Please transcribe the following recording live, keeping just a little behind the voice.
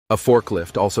A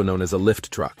forklift, also known as a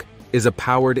lift truck, is a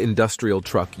powered industrial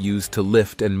truck used to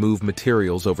lift and move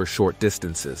materials over short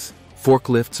distances.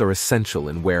 Forklifts are essential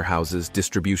in warehouses,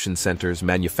 distribution centers,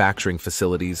 manufacturing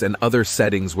facilities, and other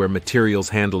settings where materials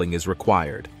handling is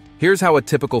required. Here's how a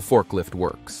typical forklift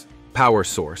works. Power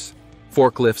source.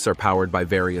 Forklifts are powered by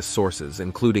various sources,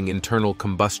 including internal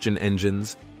combustion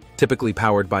engines, typically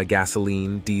powered by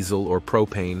gasoline, diesel, or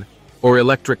propane, or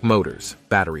electric motors,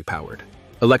 battery-powered.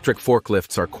 Electric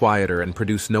forklifts are quieter and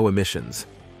produce no emissions,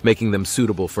 making them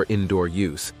suitable for indoor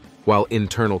use, while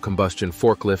internal combustion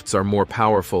forklifts are more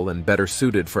powerful and better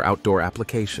suited for outdoor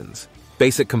applications.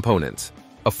 Basic components.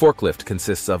 A forklift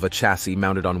consists of a chassis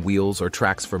mounted on wheels or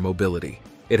tracks for mobility.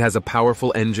 It has a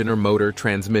powerful engine or motor,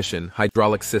 transmission,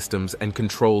 hydraulic systems, and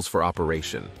controls for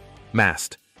operation.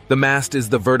 Mast. The mast is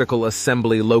the vertical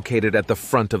assembly located at the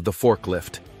front of the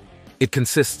forklift. It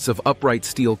consists of upright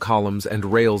steel columns and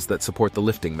rails that support the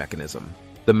lifting mechanism.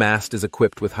 The mast is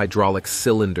equipped with hydraulic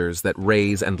cylinders that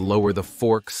raise and lower the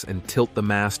forks and tilt the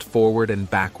mast forward and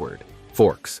backward.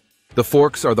 Forks. The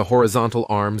forks are the horizontal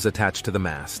arms attached to the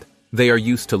mast. They are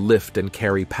used to lift and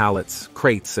carry pallets,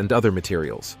 crates, and other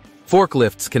materials.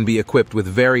 Forklifts can be equipped with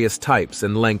various types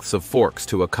and lengths of forks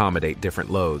to accommodate different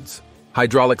loads.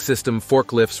 Hydraulic system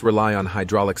forklifts rely on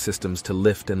hydraulic systems to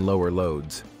lift and lower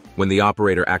loads. When the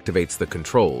operator activates the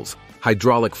controls,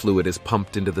 hydraulic fluid is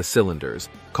pumped into the cylinders,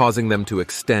 causing them to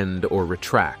extend or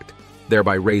retract,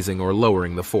 thereby raising or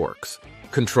lowering the forks.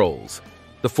 Controls.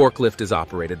 The forklift is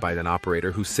operated by an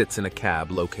operator who sits in a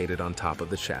cab located on top of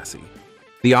the chassis.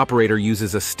 The operator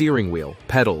uses a steering wheel,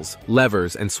 pedals,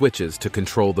 levers, and switches to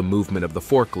control the movement of the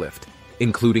forklift,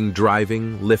 including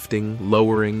driving, lifting,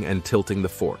 lowering, and tilting the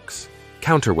forks.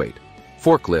 Counterweight.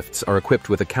 Forklifts are equipped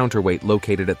with a counterweight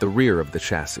located at the rear of the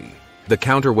chassis. The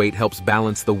counterweight helps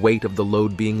balance the weight of the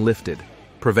load being lifted,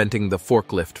 preventing the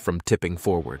forklift from tipping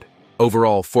forward.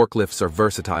 Overall, forklifts are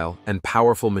versatile and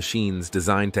powerful machines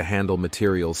designed to handle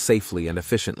materials safely and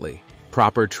efficiently.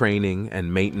 Proper training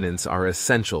and maintenance are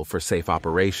essential for safe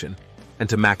operation and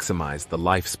to maximize the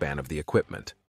lifespan of the equipment.